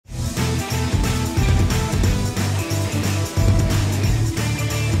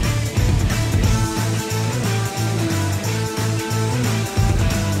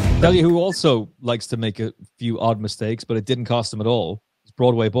Tell you who also likes to make a few odd mistakes, but it didn't cost him at all. It's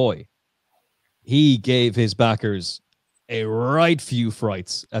Broadway Boy. He gave his backers a right few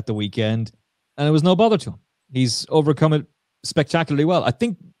frights at the weekend, and it was no bother to him. He's overcome it spectacularly well. I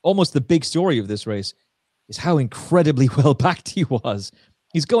think almost the big story of this race is how incredibly well backed he was.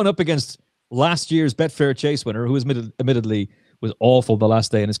 He's going up against last year's Betfair Chase winner, who admittedly was awful the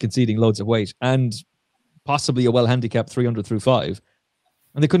last day and is conceding loads of weight, and possibly a well-handicapped 300 through 5.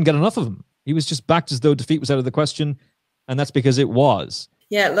 And they couldn't get enough of him. He was just backed as though defeat was out of the question, and that's because it was.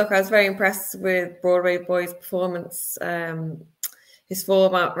 Yeah, look, I was very impressed with Broadway Boy's performance. His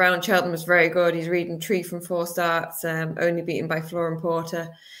form around Cheltenham was very good. He's reading 3 from 4 starts, only beaten by Flora and Porter.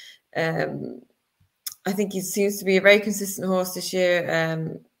 I think he seems to be a very consistent horse this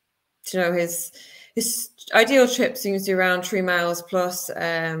year. You know, his ideal trip seems to be around 3 miles plus.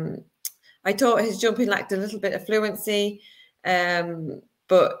 I thought his jumping lacked a little bit of fluency,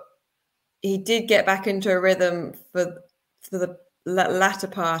 but he did get back into a rhythm for the latter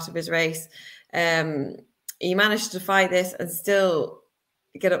part of his race. He managed to fight this and still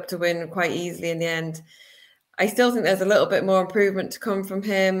get up to win quite easily in the end. I still think there's a little bit more improvement to come from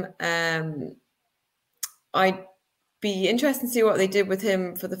him. I'd be interested to see what they did with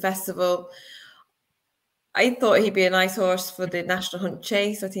him for the festival. I thought he'd be a nice horse for the National Hunt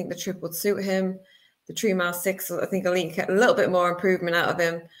Chase. I think the trip would suit him. The 3 mile 6, I think I'll get a little bit more improvement out of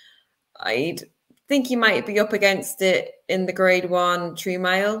him. I'd think he might be up against it in the Grade 1 3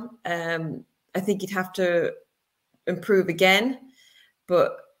 mile. I think he'd have to improve again.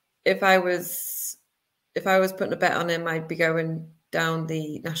 But if I was putting a bet on him, I'd be going down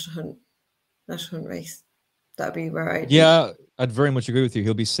the National Hunt race. That'd be where I'd be. I'd very much agree with you.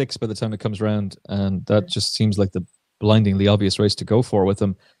 He'll be 6 by the time it comes around, and that just seems like the blindingly obvious race to go for with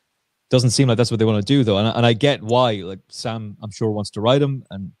him. Doesn't seem like that's what they want to do, though, and I get why. Like, Sam, I'm sure, wants to ride him,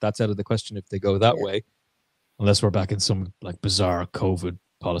 and that's out of the question if they go that way, unless we're back in some like bizarre COVID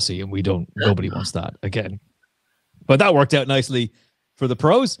policy, and nobody wants that again. But that worked out nicely for the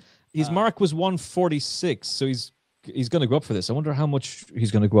pros. His mark was 146, so he's going to go up for this. I wonder how much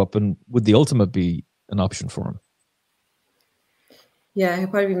he's going to go up, and would the Ultimate be an option for him? Yeah, he'll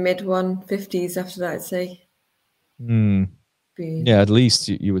probably be mid 150s after that, I'd say. Yeah, at least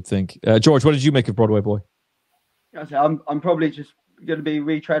you would think. George, what did you make of Broadway Boy? I'm probably just going to be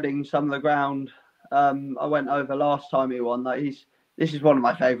retreading some of the ground I went over last time he won. Like, this is one of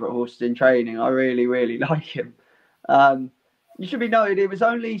my favourite horses in training. I really, really like him. You should be noted, it was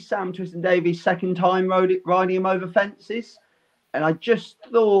only Sam Twiston-Davies' second time riding him over fences. And I just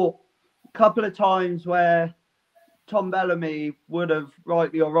thought a couple of times where Tom Bellamy would have,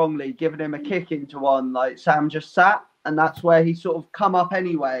 rightly or wrongly, given him a kick into one, like Sam just sat. And that's where he sort of come up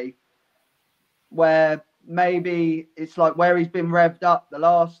anyway, where maybe it's like where he's been revved up the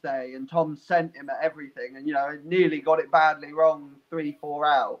last day and Tom sent him at everything and, you know, nearly got it badly wrong 3-4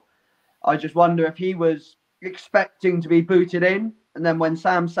 out. I just wonder if he was expecting to be booted in. And then when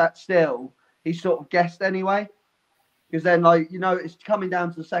Sam sat still, he sort of guessed anyway. Because then, like, you know, it's coming down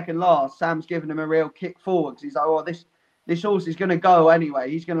to the second last. Sam's giving him a real kick forward. He's like, oh, this horse is going to go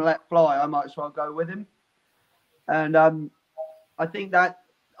anyway. He's going to let fly. I might as well go with him. And I think that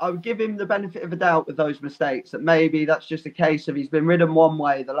I would give him the benefit of a doubt with those mistakes, that maybe that's just a case of he's been ridden one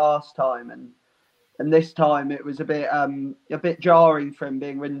way the last time, and this time it was a bit jarring for him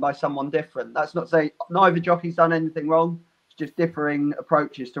being ridden by someone different. That's not to say neither jockey's done anything wrong. It's just differing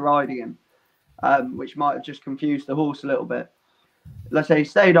approaches to riding him, which might have just confused the horse a little bit. Let's say he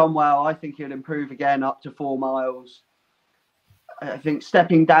stayed on well. I think he'll improve again up to 4 miles. I think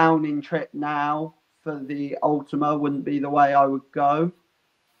stepping down in trip now for the Ultima wouldn't be the way I would go.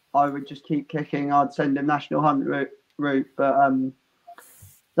 I would just keep kicking. I'd send him National Hunt route. But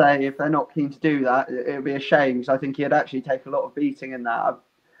say if they're not keen to do that, it would be a shame, because I think he'd actually take a lot of beating in that.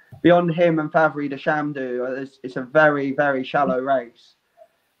 Beyond him and Favre de Chamdou, it's a very, very shallow race.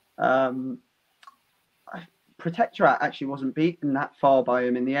 Protectorat actually wasn't beaten that far by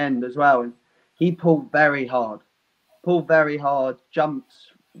him in the end as well. And he pulled very hard, jumped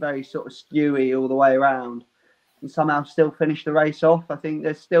very sort of skewy all the way around, and somehow still finished the race off. I think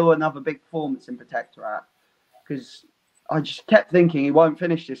there's still another big performance in Protectorat, because I just kept thinking he won't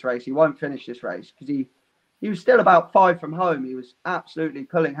finish this race. Because he was still about 5 from home. He was absolutely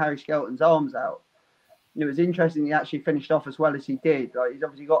pulling Harry Skelton's arms out. And it was interesting he actually finished off as well as he did. Like, he's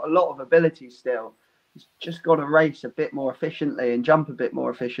obviously got a lot of abilities still. He's just got to race a bit more efficiently and jump a bit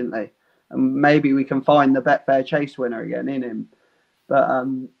more efficiently. And maybe we can find the Betfair Chase winner again in him. But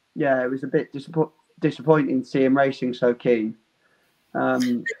yeah, it was a bit disappointing to see him racing so keen.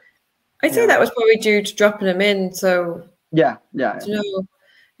 I'd say that was probably due to dropping him in. So yeah. You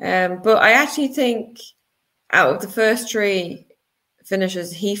But I actually think out of the first three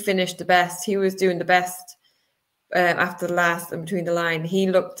finishes, he finished the best. He was doing the best after the last and between the line. He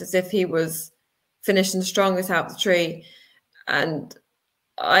looked as if he was finishing the strongest out of the three. And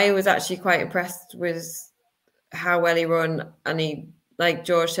I was actually quite impressed with how well he run. And he, like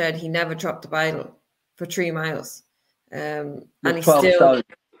George said, he never dropped the bridle for 3 miles. And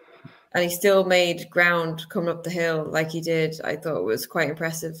he still made ground coming up the hill like he did. I thought it was quite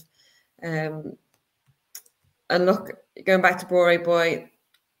impressive. And look, going back to Broadway Boy,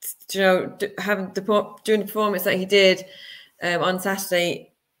 doing the performance that he did on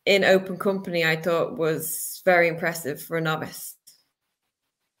Saturday in open company, I thought was very impressive for a novice.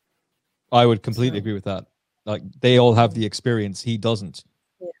 I would completely agree with that. Like, they all have the experience, he doesn't.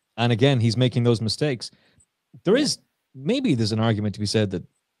 Yeah. And again, he's making those mistakes. There's an argument to be said that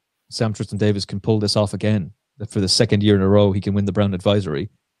Sam Twiston-Davies can pull this off again, that for the second year in a row he can win the Brown Advisory,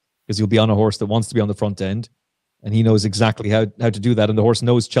 because he'll be on a horse that wants to be on the front end, and he knows exactly how to do that, and the horse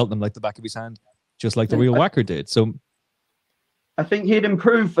knows Cheltenham like the back of his hand, just like the Real Whacker did. So I think he'd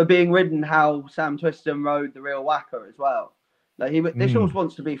improve for being ridden how Sam Twiston rode the Real Whacker as well. Like, this horse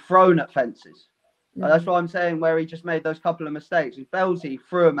wants to be thrown at fences. That's what I'm saying, where he just made those couple of mistakes. With Belzy,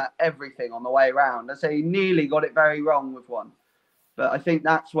 threw him at everything on the way round. I say he nearly got it very wrong with one. But I think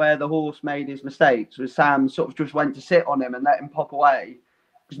that's where the horse made his mistakes, was Sam sort of just went to sit on him and let him pop away.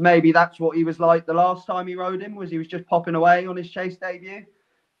 Because maybe that's what he was like the last time he rode him, was he was just popping away on his chase debut.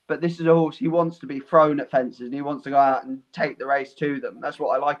 But this is a horse, he wants to be thrown at fences and he wants to go out and take the race to them. That's what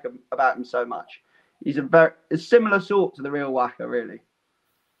I like about him so much. He's a similar sort to the Real Whacker, really.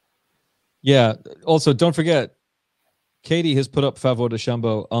 yeah. Also, don't forget, Katie has put up Favre de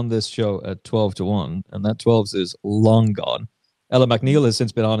Chambeau on this show at 12-1, and that 12s is long gone. Ella McNeil has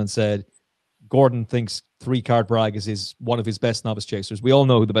since been on and said Gordon thinks 3-card Bragg is one of his best novice chasers. We all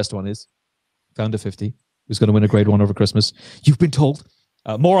know who the best one is. Found a 50, who's going to win a grade 1 over Christmas. You've been told.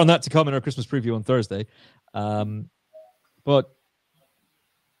 More on that to come in our Christmas preview on Thursday. But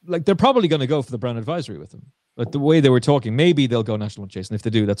like, they're probably going to go for the Brown Advisory with him. But the way they were talking, maybe they'll go National Hunt Chase, and if they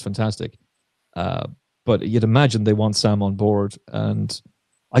do, that's fantastic. But you'd imagine they want Sam on board, and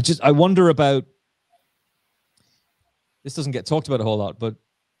I wonder about. This doesn't get talked about a whole lot, but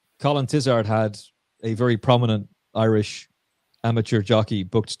Colin Tizard had a very prominent Irish amateur jockey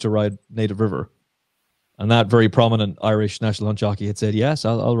booked to ride Native River. And that very prominent Irish national hunt jockey had said, yes,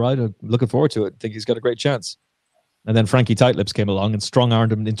 I'll ride. I'm looking forward to it. I think he's got a great chance. And then Frankie Tightlips came along and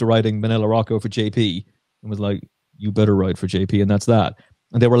strong-armed him into riding Manila Rocco for JP and was like, you better ride for JP, and that's that.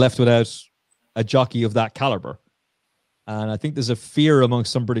 And they were left without a jockey of that caliber. And I think there's a fear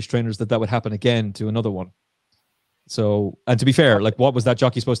amongst some British trainers that would happen again to another one. So, and to be fair, like, what was that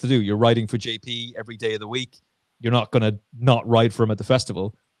jockey supposed to do? You're riding for JP every day of the week. You're not going to not ride for him at the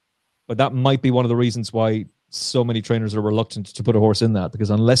festival. But that might be one of the reasons why so many trainers are reluctant to put a horse in that,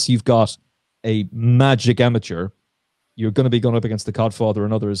 because unless you've got a magic amateur, you're going to be going up against the Codfather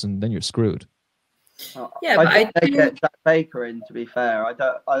and others, and then you're screwed. Yeah, I think they get Jack Baker in, to be fair. I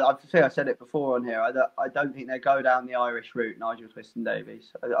think I said it before on here. I don't think they go down the Irish route, Nigel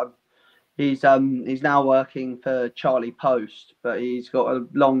Twiston-Davies. He's now working for Charlie Post, but he's got a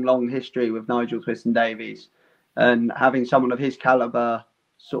long history with Nigel Twiston-Davies, and having someone of his caliber,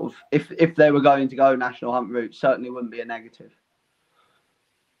 sort of, if they were going to go national hunt route, certainly wouldn't be a negative.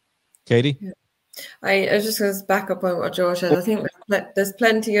 Katie? Yeah. I was just going to back up on what George said. I think there's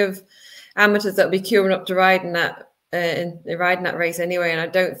plenty of amateurs that will be queuing up to ride in that race anyway, and I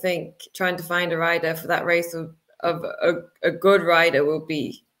don't think trying to find a rider for that race of a good rider will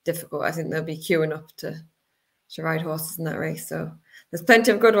be difficult. I think they'll be queuing up to ride horses in that race. So there's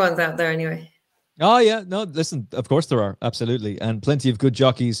plenty of good ones out there anyway. Oh, yeah. No, listen, of course there are. Absolutely. And plenty of good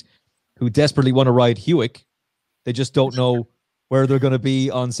jockeys who desperately want to ride Hewick. They just don't know where they're going to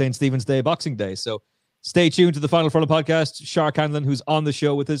be on St. Stephen's Day, Boxing Day. So stay tuned to the Final Furlong podcast. Shark Hanlon, who's on the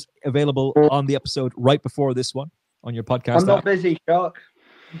show with us, available on the episode right before this one on your podcast. I'm not busy, Shark.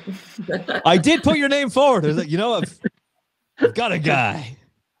 I did put your name forward. I was like, I've got a guy.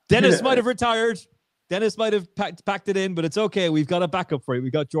 Dennis might have retired. Dennis might have packed it in, but it's okay. We've got a backup for you.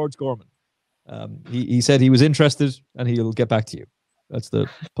 We got George Gorman. He said he was interested and he'll get back to you. That's the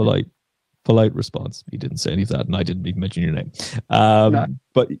polite response. He didn't say any of that, and I didn't even mention your name. No.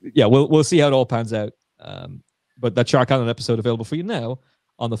 But yeah, we'll see how it all pans out. But that Shark Island episode available for you now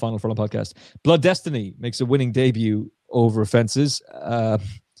on the Final Furlong podcast. Blood Destiny makes a winning debut over fences.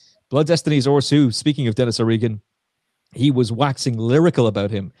 Blood Destiny's horse, who, speaking of Dennis O'Regan, he was waxing lyrical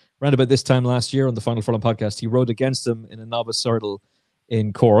about him around about this time last year on the Final Furlong podcast. He rode against him in a novice hurdle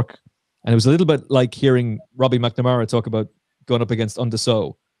in Cork. And it was a little bit like hearing Robbie McNamara talk about going up against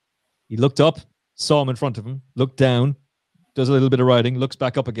Undisso He looked up, saw him in front of him, looked down, does a little bit of riding, looks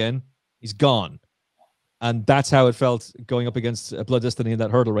back up again. He's gone. And that's how it felt going up against Blood Destiny in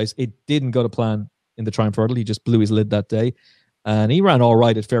that hurdle race. It didn't go to plan in the Triumph Hurdle. He just blew his lid that day. And he ran all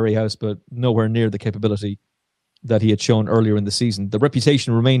right at Ferryhouse, but nowhere near the capability that he had shown earlier in the season. The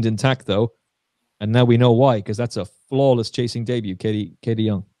reputation remained intact, though. And now we know why, because that's a flawless chasing debut, Katie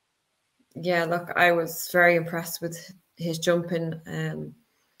Young. Yeah, look, I was very impressed with his jumping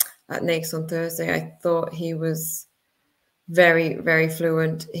at Naas on Thursday. I thought he was very, very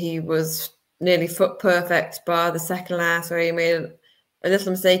fluent. He was nearly foot perfect bar the second last, where he made a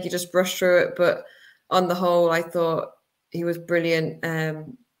little mistake. He just brushed through it. But on the whole, I thought he was brilliant.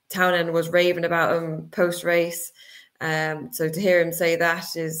 Townend was raving about him post-race. So to hear him say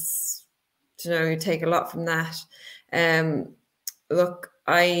that is, you take a lot from that. Look,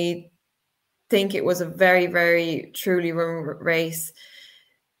 I think it was a very, very truly run race.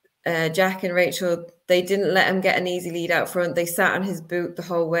 Jack and Rachel, they didn't let him get an easy lead out front. They sat on his boot the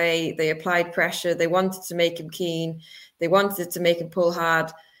whole way. They applied pressure. They wanted to make him keen. They wanted to make him pull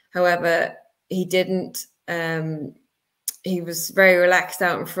hard. However, he didn't. He was very relaxed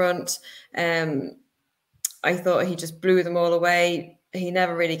out in front. I thought he just blew them all away. He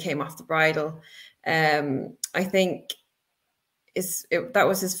never really came off the bridle. I think that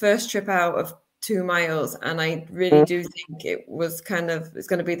was his first trip out of 2 miles, and I really do think it's going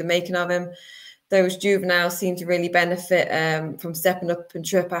to be the making of him. Those juveniles seem to really benefit from stepping up and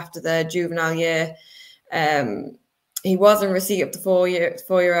trip after their juvenile year. He was in receipt of the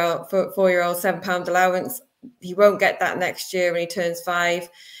four-year-old £7 allowance. He won't get that next year when he turns 5.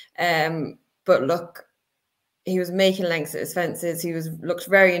 But look, he was making lengths at his fences. He looked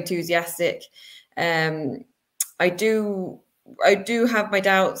very enthusiastic. I do have my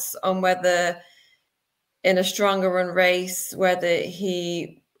doubts on whether in a stronger run race, whether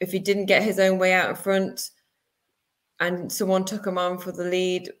if he didn't get his own way out in front and someone took him on for the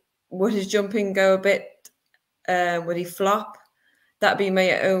lead, would his jumping go a bit, would he flop? That'd be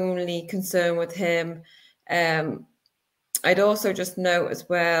my only concern with him. I'd also just note as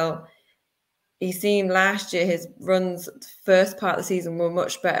well, he seemed last year his runs first part of the season were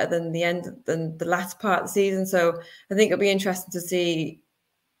much better than the latter part of the season. So I think it'll be interesting to see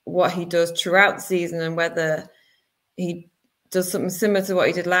what he does throughout the season and whether he does something similar to what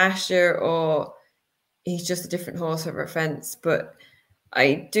he did last year or he's just a different horse over a fence. But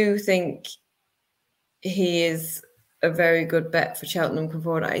I do think he is a very good bet for Cheltenham come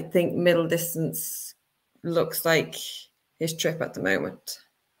forward. I think middle distance looks like his trip at the moment.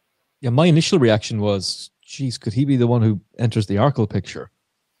 Yeah, my initial reaction was, geez, could he be the one who enters the Arkle picture?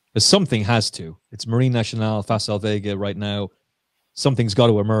 Because something has to. It's Marine Nationale, Facile Vega right now. Something's got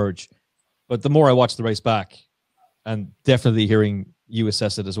to emerge. But the more I watch the race back, and definitely hearing you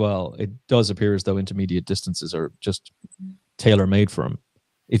assess it as well, it does appear as though intermediate distances are just tailor-made for him.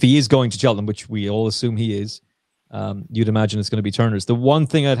 If he is going to Cheltenham, which we all assume he is, you'd imagine it's going to be Turners. The one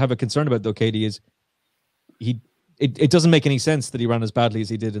thing I'd have a concern about, though, Katie, is it doesn't make any sense that he ran as badly as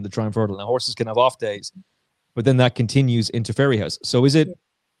he did in the Triumph Hurdle. Now, horses can have off days, but then that continues into Ferryhouse. So is it,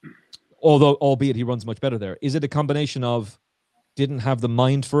 albeit he runs much better there, is it a combination of didn't have the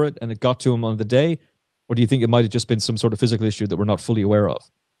mind for it and it got to him on the day? Or do you think it might have just been some sort of physical issue that we're not fully aware of?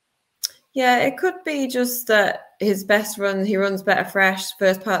 Yeah, it could be just that his best run, he runs better fresh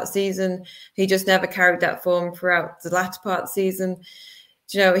first part of the season. He just never carried that form throughout the latter part of the season.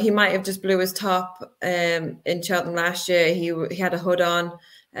 He might have just blew his top in Cheltenham last year. He had a hood on.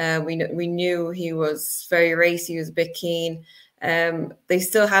 We knew he was very racy. He was a bit keen. They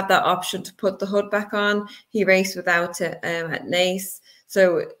still have that option to put the hood back on. He raced without it at Naas.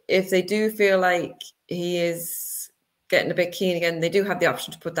 So if they do feel like he is getting a bit keen again, they do have the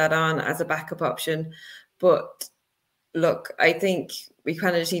option to put that on as a backup option. But look, I think we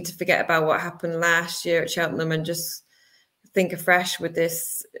kind of just need to forget about what happened last year at Cheltenham and just think afresh with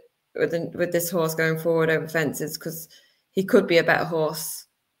this horse going forward over fences, because he could be a better horse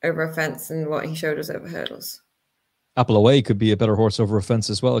over a fence than what he showed us over hurdles. Apple Away could be a better horse over a fence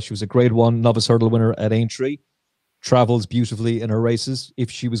as well. She was a Grade 1 novice hurdle winner at Aintree. Travels beautifully in her races. If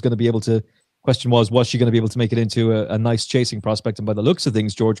she was going to be able to, question was she going to be able to make it into a nice chasing prospect? And by the looks of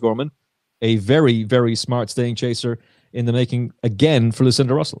things, George Gorman, a very, very smart staying chaser in the making again for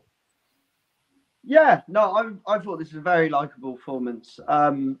Lucinda Russell. Yeah, no, I thought this was a very likeable performance.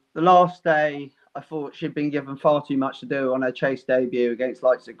 The last day, I thought she'd been given far too much to do on her chase debut against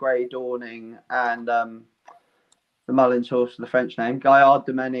likes of Grey Dawning and the Mullins horse with the French name, Gaillard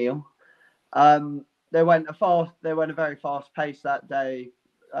de Menil. They went a very fast pace that day.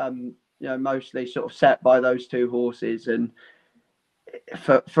 Mostly sort of set by those two horses, and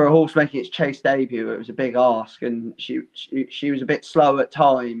for a horse making its chase debut, it was a big ask, and she was a bit slow at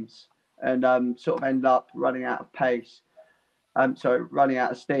times, and sort of ended up running out of pace. Running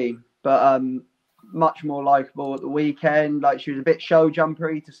out of steam, but much more likable at the weekend. Like, she was a bit show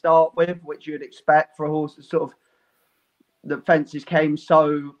jumpery to start with, which you'd expect for a horse that sort of, the fences came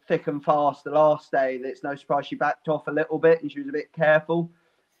so thick and fast the last day that it's no surprise she backed off a little bit and she was a bit careful.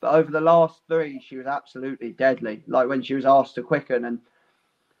 But over the last three, she was absolutely deadly. Like, when she was asked to quicken, and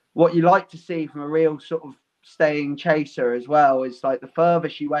what you like to see from a real sort of staying chaser as well is, like, the further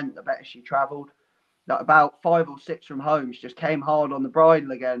she went, the better she travelled. Like, about 5 or 6 from home, she just came hard on the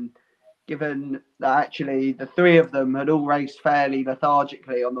bridle again, given that actually the three of them had all raced fairly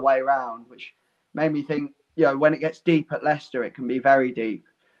lethargically on the way round, which made me think, when it gets deep at Leicester, it can be very deep.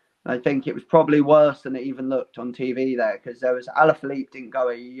 And I think it was probably worse than it even looked on TV there, because there was Alaphilippe didn't go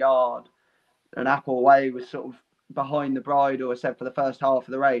a yard, and Apple Way was sort of behind the bridle, except for the first half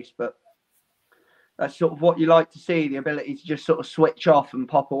of the race. But that's sort of what you like to see, the ability to just sort of switch off and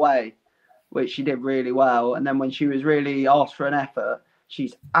pop away, which she did really well. And then when she was really asked for an effort,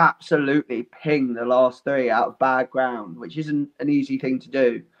 she's absolutely pinged the last three out of bad ground, which isn't an easy thing to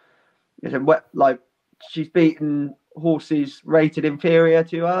do. Like, she's beaten horses rated inferior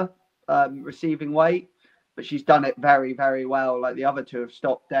to her, receiving weight, but she's done it very, very well. Like, the other two have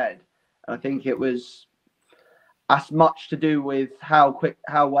stopped dead. And I think it was as much to do with how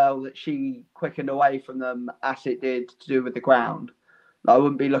well that she quickened away from them as it did to do with the ground. I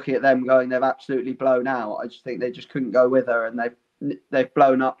wouldn't be looking at them going, they've absolutely blown out. I just think they just couldn't go with her, and they've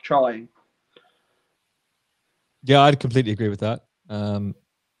blown up trying. Yeah, I'd completely agree with that.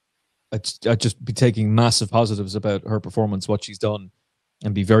 I'd just be taking massive positives about her performance, what she's done,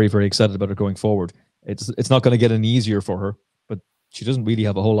 and be very, very excited about her going forward. It's not going to get any easier for her, but she doesn't really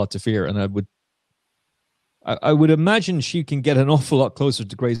have a whole lot to fear. And I would imagine she can get an awful lot closer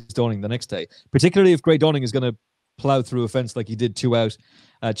to Grace Dawning the next day, particularly if Grey Dawning is going to plow through a fence like he did 2 out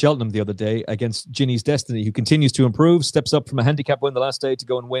at Cheltenham the other day against Ginny's Destiny, who continues to improve, steps up from a handicap win the last day to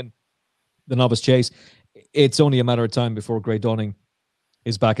go and win the Novice Chase. It's only a matter of time before Grey Dawning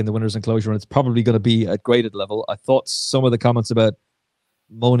is back in the winner's enclosure, and it's probably going to be at graded level. I thought some of the comments about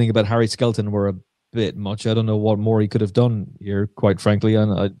moaning about Harry Skelton were a bit much. I don't know what more he could have done here, quite frankly,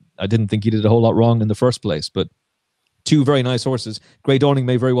 and I didn't think he did a whole lot wrong in the first place, but 2 very nice horses. Grey Dawning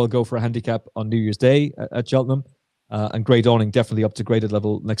may very well go for a handicap on New Year's Day at Cheltenham. And Grey Dawning definitely up to graded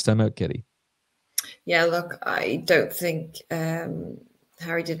level next time out, Kitty. Yeah, look, I don't think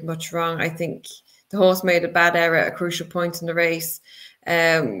Harry did much wrong. I think the horse made a bad error at a crucial point in the race,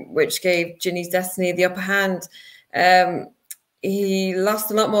 which gave Ginny's Destiny the upper hand. He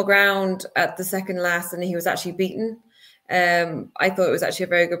lost a lot more ground at the second last than he was actually beaten. I thought it was actually a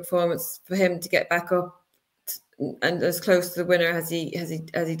very good performance for him to get back up and as close to the winner as he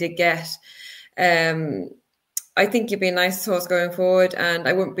did get. I think he'd be a nice horse going forward, and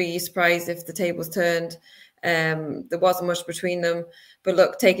I wouldn't be surprised if the tables turned. There wasn't much between them, but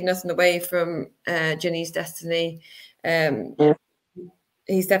look, taking nothing away from Ginny's Destiny,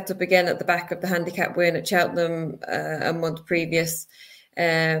 he stepped up again at the back of the handicap win at Cheltenham a month previous.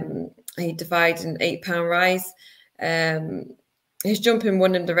 He defied an £8 rise. His jumping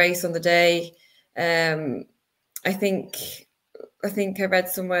won him the race on the day. I think I read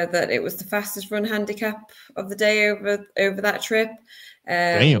somewhere that it was the fastest run handicap of the day over that trip.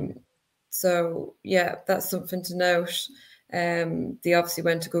 Damn. So yeah, that's something to note. They obviously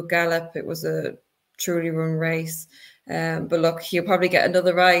went a good gallop. It was a truly run race. But look, he'll probably get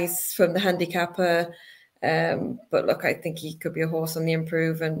another rise from the handicapper. But look, I think he could be a horse on the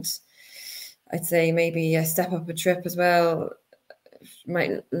improve, and I'd say maybe a step up a trip as well.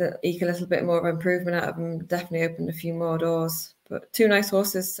 Might eke a little bit more of improvement out of him. Definitely open a few more doors. But 2 nice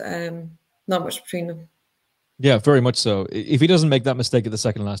horses, not much between them. Yeah, very much so. If he doesn't make that mistake at the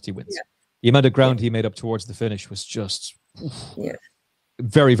second last, he wins. Yeah. The amount of ground he made up towards the finish was just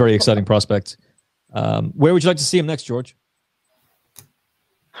very, very exciting prospect. Where would you like to see him next, George?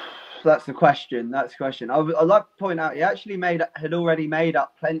 That's the question. I'd like to point out he actually had already made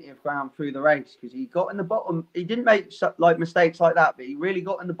up plenty of ground through the race, because he got in the bottom. He didn't make mistakes like that, but he really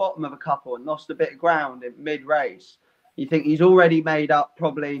got in the bottom of a couple and lost a bit of ground in mid-race. You think he's already made up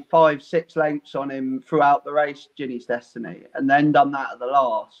probably 5-6 lengths on him throughout the race, Ginny's Destiny, and then done that at the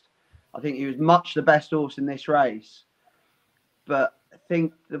last. I think he was much the best horse in this race, but I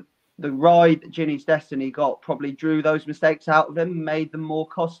think the ride that Ginny's Destiny got probably drew those mistakes out of him, made them more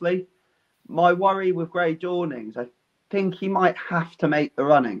costly. My worry with Grey Dawning is I think he might have to make the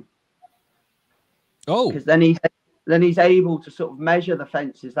running. Oh. Because then he's able to sort of measure the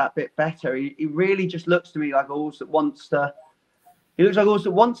fences that bit better. He really just looks to me like a horse that wants to he looks like a horse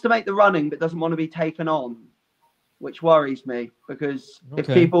that wants to make the running but doesn't want to be taken on, which worries me because if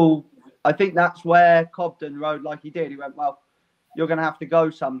people, I think that's where Cobden rode like he did. He went, well, you're going to have to go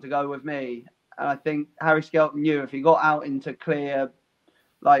some to go with me. And I think Harry Skelton knew if he got out into clear,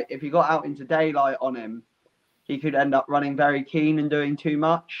 like if he got out into daylight on him, he could end up running very keen and doing too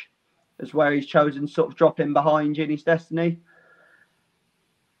much. That's where he's chosen sort of dropping behind Ginny's Destiny.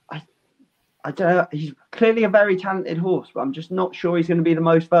 I don't know. He's clearly a very talented horse, but I'm just not sure he's going to be the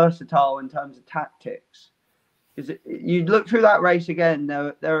most versatile in terms of tactics. Because you look through that race again,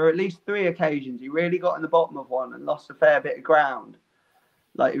 there are at least 3 occasions he really got in the bottom of one and lost a fair bit of ground.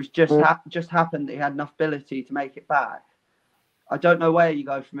 Like it was just happened that he had enough ability to make it back. I don't know where you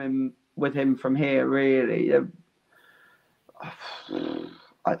go with him from here, really.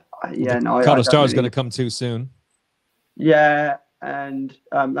 Carter Star is going to come too soon. Yeah, and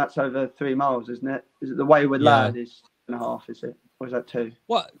that's over 3 miles, isn't it? Is it the Wayward Lad is 2.5? Is it, or is that 2?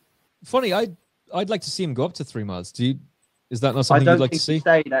 Well, funny, I'd like to see him go up to 3 miles. Is that not something you'd like to see?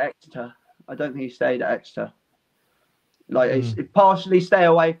 I don't think he stayed at Exeter. Like it partially stay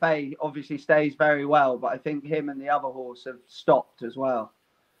away Faye obviously stays very well, but I think him and the other horse have stopped as well.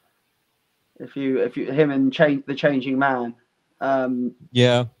 If you him and the Changing Man.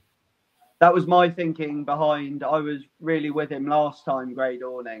 That was my thinking behind. I was really with him last time, Grey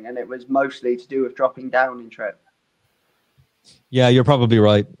Dawning, and it was mostly to do with dropping down in trip. Yeah, you're probably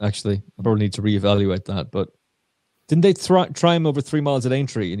right, actually. I probably need to reevaluate that. But didn't they try him over 3 miles at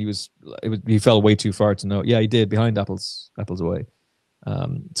Aintree, and he fell way too far to know? Yeah, he did, behind Apples Away.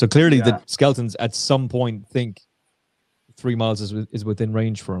 So clearly the Skeltons at some point think 3 miles is within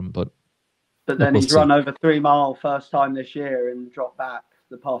range for him. But then he's run over 3 mile first time this year and dropped back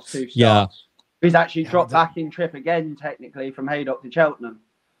the past 2 starts. Yeah. He's actually dropped back in trip again, technically, from Haydock to Cheltenham.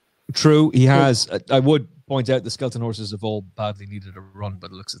 True, he has. I would point out the Skelton horses have all badly needed a run by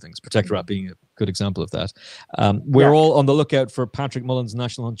the looks of things. Protectorat being a good example of that. We're all on the lookout for Patrick Mullins'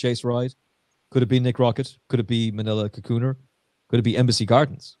 National Hunt Chase ride. Could it be Nick Rocket? Could it be Manila Cocooner? Could it be Embassy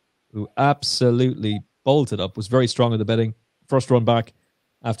Gardens, who absolutely bolted up, was very strong in the betting. First run back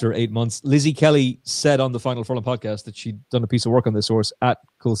after 8 months. Lizzie Kelly said on the Final Furlong podcast that she'd done a piece of work on this horse at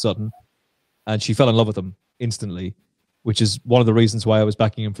Cool Sutton, and she fell in love with him instantly, which is one of the reasons why I was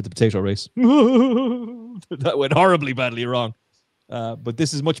backing him for the potato race. That went horribly badly wrong. But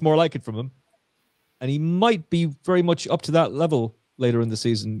this is much more like it from him. And he might be very much up to that level later in the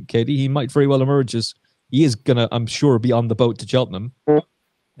season, Katie. He might very well emerge as he is going to, I'm sure, be on the boat to Cheltenham.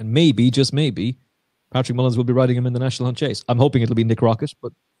 And maybe, just maybe, Patrick Mullins will be riding him in the National Hunt Chase. I'm hoping it'll be Nick Rocket,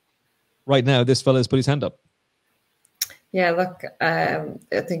 but right now this fella has put his hand up. Yeah, look,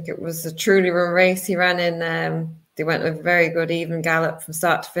 I think it was a truly run race. He ran in, they went a very good even gallop from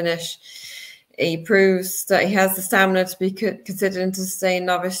start to finish. He proves that he has the stamina to be considered into sustained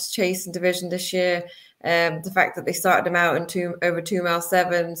novice chase and division this year. The fact that they started him out in over 2 mile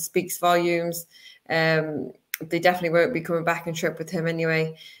 7 speaks volumes. They definitely won't be coming back in trip with him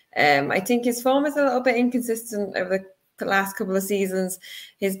anyway. I think his form is a little bit inconsistent over the last couple of seasons.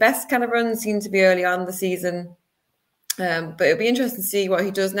 His best kind of runs seem to be early on the season. But it'll be interesting to see what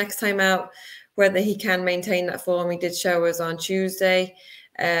he does next time out, whether he can maintain that form he did show us on Tuesday,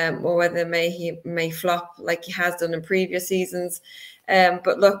 or whether he may flop like he has done in previous seasons.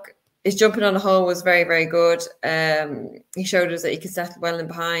 But look, his jumping on the hole was very, very good. He showed us that he can settle well in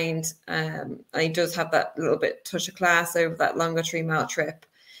behind. And he does have that little bit touch of class over that longer 3 mile trip.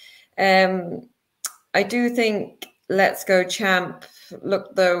 I do think Let's Go Champ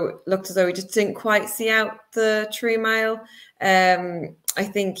looked as though he just didn't quite see out the 3 mile. I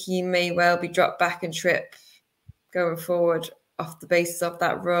think he may well be dropped back in trip going forward off the basis of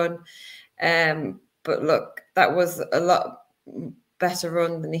that run. But look, that was a lot better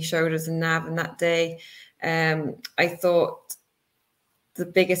run than he showed us in Navan that day. I thought the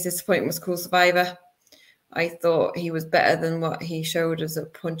biggest disappointment was Cool Survivor. I thought he was better than what he showed us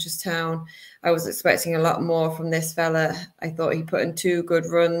at Punchestown. I was expecting a lot more from this fella. I thought he put in 2 good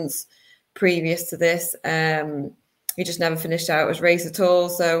runs previous to this. He just never finished out his race at all.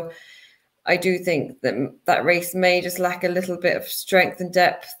 So I do think that race may just lack a little bit of strength and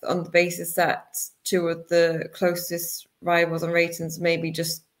depth on the basis that 2 of the closest rivals and ratings may be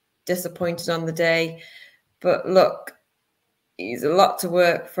just disappointed on the day. But look, he's a lot to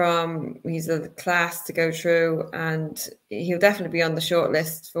work from. He's a class to go through, and he'll definitely be on the short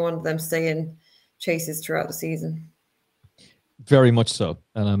list for one of them staying chases throughout the season. Very much so.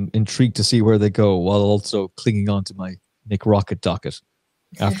 And I'm intrigued to see where they go, while also clinging on to my Nick Rocket docket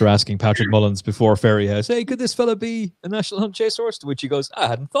after asking Patrick Mullins before Ferryhouse, hey, could this fella be a National Hunt Chase horse? To which he goes, I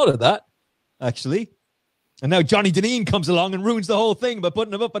hadn't thought of that, actually. And now Johnny Deneen comes along and ruins the whole thing by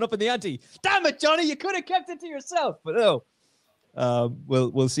putting him up and up in the ante. Damn it, Johnny, you could have kept it to yourself. But no,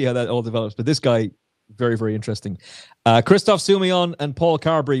 we'll see how that all develops. But this guy, very, very interesting. Christoph Soumion and Paul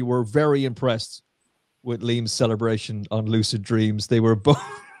Carberry were very impressed with Liam's celebration on Lucid Dreams. They were both...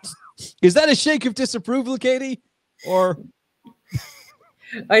 Is that a shake of disapproval, Katie? Or...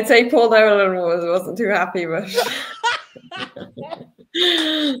 I'd say Paul Nolan wasn't too happy, but...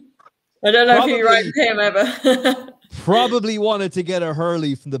 I don't know if you write with him ever. Probably wanted to get a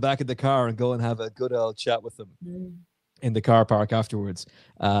Hurley from the back of the car and go and have a good old chat with them in the car park afterwards.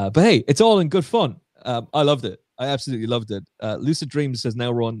 But hey, it's all in good fun. I loved it. I absolutely loved it. Lucid Dreams has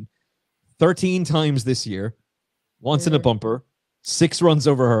now run 13 times this year, once in a bumper, 6 runs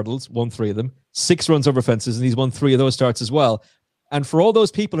over hurdles, won 3 of them, 6 runs over fences, and he's won 3 of those starts as well. And for all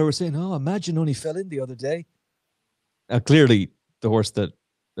those people who were saying, oh, Imagine only fell in the other day. Clearly, the horse that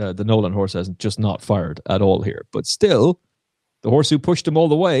the Nolan horse hasn't just not fired at all here. But still, the horse who pushed him all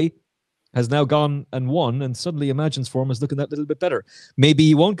the way has now gone and won, and suddenly Imagine's form is looking that little bit better. Maybe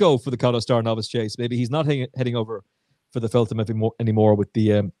he won't go for the Cotto Star Novice Chase. Maybe he's not heading over for the Feltham anymore with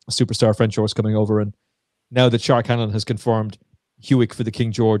the Superstar French horse coming over. And now that Shark Hanlon has confirmed Hewick for the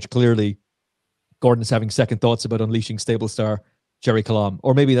King George, clearly Gordon's having second thoughts about unleashing Stable Star Jerry Kalam.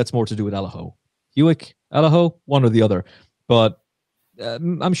 Or maybe that's more to do with Allaho. Hewick, Allaho, one or the other. But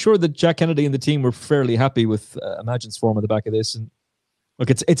I'm sure that Jack Kennedy and the team were fairly happy with Imagine's form at the back of this. And look,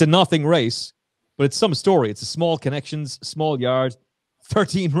 it's a nothing race, but it's some story. It's a small connections, small yard,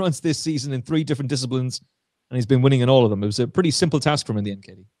 13 runs this season in 3 different disciplines, and he's been winning in all of them. It was a pretty simple task for him in the end,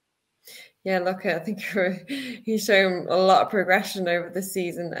 Katie. Yeah, look, I think he's shown a lot of progression over the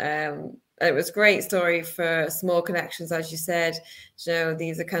season. It was a great story for small connections, as you said. You know,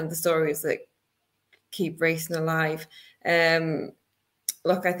 these are kind of the stories that keep racing alive.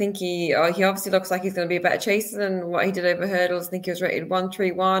 Look, I think he obviously looks like he's going to be a better chaser than what he did over hurdles. I think he was rated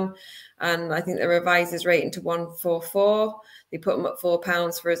 131, and I think they revised his rating to 144. They put him up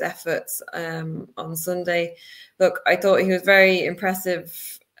 £4 for his efforts on Sunday. Look, I thought he was very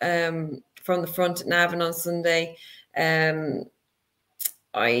impressive from the front at Navan on Sunday. I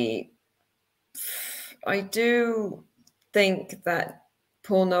do think that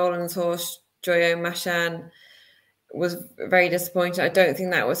Paul Nolan's horse, Joyo Machan, was very disappointing. I don't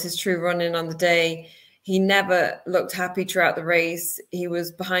think that was his true running on the day. He never looked happy throughout the race. He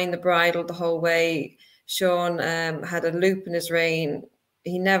was behind the bridle the whole way. Sean had a loop in his rein.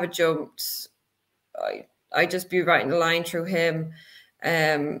 He never jumped. I just be writing the line through him.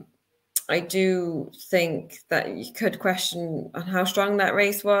 I do think that you could question on how strong that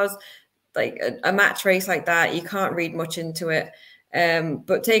race was. Like a match race like that, you can't read much into it.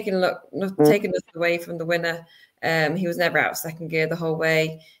 But taking us away from the winner, he was never out of second gear the whole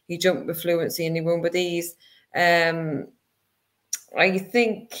way. He jumped with fluency and he won with ease. I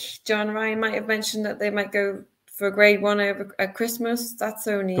think John Ryan might have mentioned that they might go for grade 1 over at Christmas. That's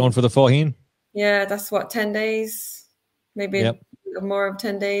only going for the Faugheen. Yeah, that's what, 10 days, maybe more of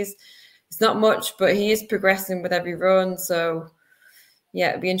 10 days. It's not much, but he is progressing with every run. So yeah,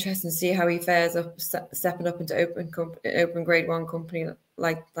 it'd be interesting to see how he fares up, stepping up into open grade 1 company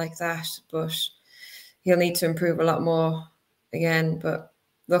like that. But he'll need to improve a lot more again. But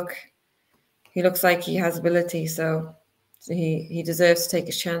look, he looks like he has ability, so he deserves to take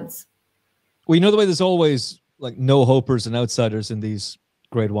his chance. Well, you know the way there's always like no hopers and outsiders in these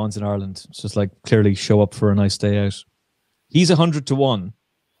grade 1s in Ireland. It's just like clearly show up for a nice day out. He's 100 to 1.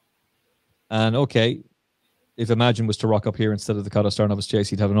 And okay, if Imagine was to rock up here instead of the Cotto Star Novice Chase,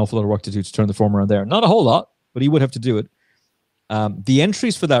 he'd have an awful lot of work to do to turn the form around there. Not a whole lot, but he would have to do it. The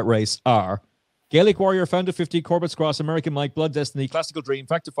entries for that race are Gaelic Warrior, Founder 50, Corbett's Cross, American Mike, Blood Destiny, Classical Dream,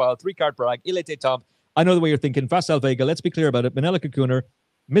 Factor File, 3-Card Bragg, Ilete Tom. I know the way you're thinking. Facile Vega, let's be clear about it. Manila Cocooner,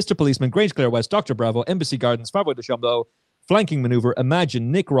 Mr. Policeman, Grange Clare West, Dr. Bravo, Embassy Gardens, Favoy de Chambeau, Flanking Maneuver,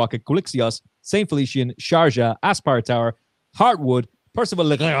 Imagine, Nick Rocket, Colixios, St. Felician, Sharjah, Aspire Tower, Heartwood, Percival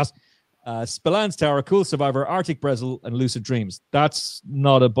Legras, Spillans Tower, Cool Survivor, Arctic Brazil, and Lucid Dreams. That's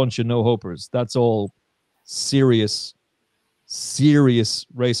not a bunch of no-hopers. That's all serious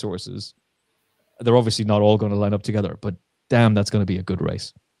racehorses. They're obviously not all going to line up together, but damn, that's going to be a good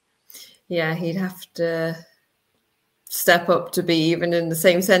race. Yeah, he'd have to step up to be even in the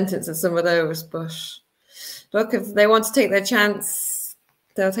same sentence as some of those. But look, if they want to take their chance,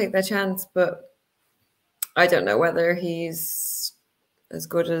 they'll take their chance. But I don't know whether he's as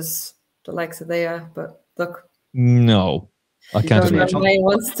good as the likes of they are. But look, no, I can't imagine. He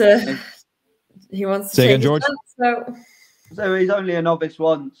wants to say again, George. So he's only a novice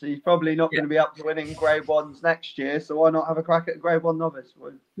once. So he's probably not going to be up to winning grade 1s next year. So why not have a crack at grade 1 novice?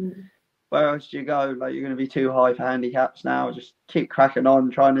 where else do you go? Like, you're going to be too high for handicaps now. Just keep cracking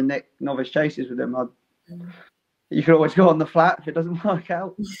on, trying to nick novice chases with him. You can always go on the flat if it doesn't work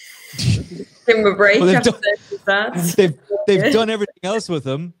out. Give him a break. Well, they've they've done everything else with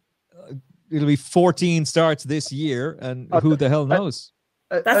him. It'll be 14 starts this year, and who the hell knows?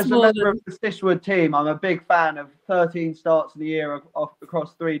 As a member of the Siswood team, I'm a big fan of 13 starts in the year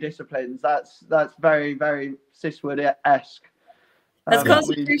across 3 disciplines. That's very, very Siswood-esque. Has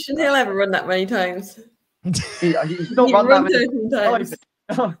Constitution Hill ever run that many times? He's not run that many times.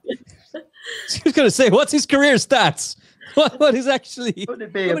 I was going to say, what's his career stats? What is actually... Would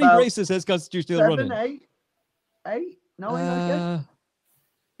it be how many races has Constitution Hill run in? 8? 9, I guess.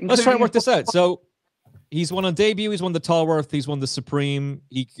 Let's try and work this out. So he's won on debut. He's won the Tallworth. He's won the Supreme.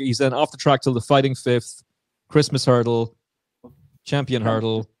 He's then off the track till the Fighting Fifth, Christmas Hurdle, Champion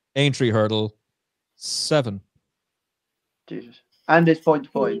Hurdle, Aintree Hurdle, 7. Jesus. And his point to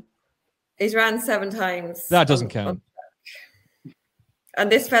point. He's ran 7 times. That doesn't count.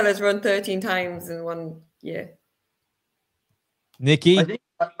 And this fella's run 13 times in 1 year. Nikki,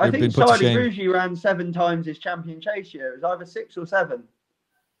 I think Sadi Bougie ran 7 times his champion chase year. It was either 6 or 7.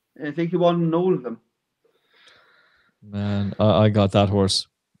 I think he won all of them. Man, I got that horse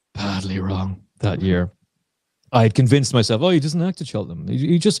badly wrong that year. I had convinced myself, he doesn't act at Cheltenham.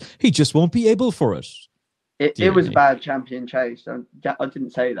 He just won't be able for it. It was a bad champion chase. I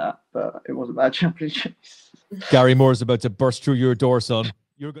didn't say that, but it was a bad champion chase. Gary Moore's about to burst through your door, son.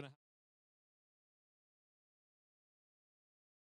 You're gonna.